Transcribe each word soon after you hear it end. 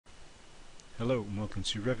Hello and welcome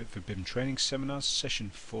to Revit for BIM Training Seminars,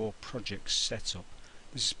 Session 4, Project Setup.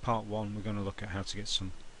 This is part 1. We're going to look at how to get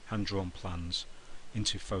some hand-drawn plans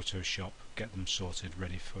into Photoshop, get them sorted,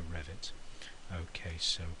 ready for Revit. Okay,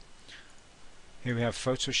 so here we have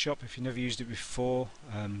Photoshop. If you've never used it before,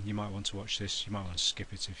 you might want to watch this. You might want to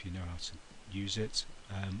skip it if you know how to use it.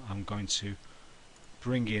 I'm going to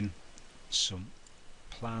bring in some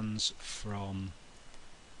plans from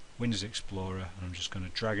Windows Explorer, and I'm just going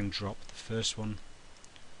to drag and drop the first one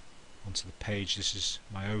onto the page. This is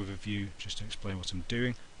my overview just to explain what I'm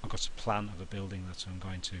doing. I've got a plan of a building that I'm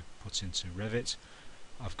going to put into Revit.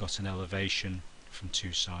 I've got an elevation from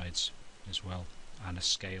two sides as well, and a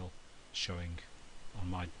scale showing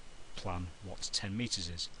on my plan what 10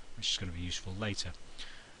 meters is, which is going to be useful later.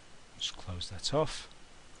 Just close that off.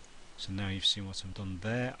 So now you've seen what I've done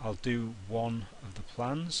there. I'll do one of the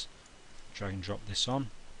plans, drag and drop this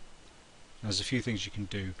on. There's a few things you can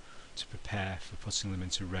do to prepare for putting them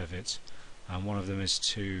into Revit, and one of them is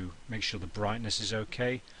to make sure the brightness is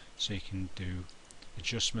okay. So you can do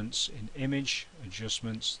adjustments in image,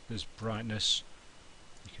 adjustments, there's brightness,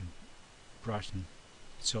 you can brighten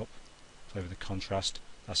it up, play with the contrast.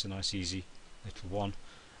 That's a nice easy little one.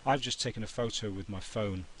 I've just taken a photo with my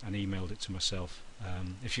phone and emailed it to myself.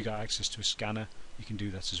 If you've got access to a scanner you can do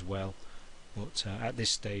that as well, but at this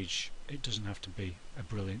stage it doesn't have to be a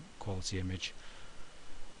brilliant quality image.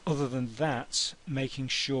 Other than that, making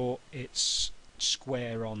sure it's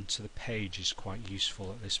square on to the page is quite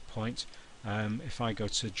useful at this point. If I go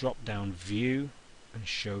to drop down view and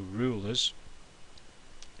show rulers,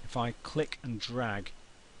 if I click and drag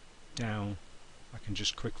down, I can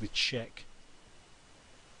just quickly check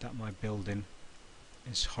that my building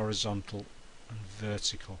is horizontal and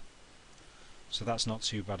vertical. So that's not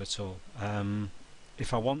too bad at all.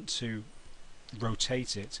 If I want to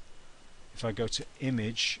rotate it, if I go to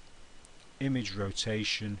image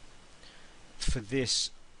rotation, for this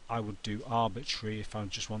I would do arbitrary if I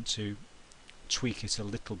just want to tweak it a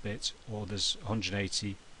little bit, or there's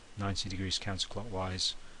 180, 90 degrees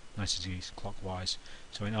counterclockwise, 90 degrees clockwise.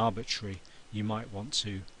 So in arbitrary you might want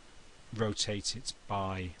to rotate it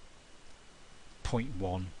by 0.1,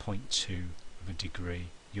 0.2 of a degree.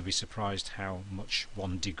 You'll be surprised how much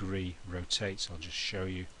 1 degree rotates. I'll just show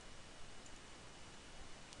you.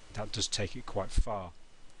 That does take it quite far.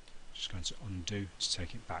 Just going to undo to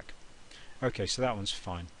take it back. Okay, so that one's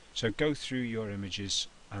fine. So go through your images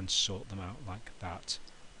and sort them out like that.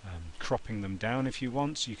 Cropping them down if you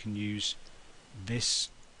want, you can use this,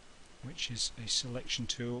 which is a selection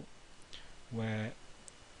tool, where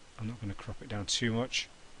I'm not going to crop it down too much.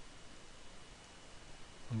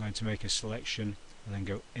 I'm going to make a selection and then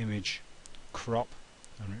go image crop,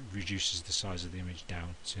 and it reduces the size of the image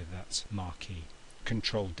down to that marquee.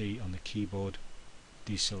 Control D on the keyboard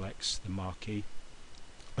deselects the marquee,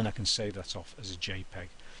 and I can save that off as a JPEG.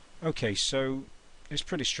 Okay, so it's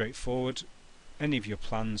pretty straightforward. Any of your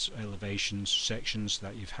plans, elevations, sections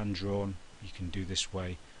that you've hand drawn, you can do this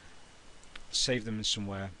way. Save them in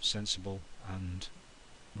somewhere sensible, and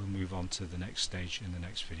we'll move on to the next stage in the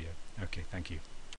next video. Okay, thank you.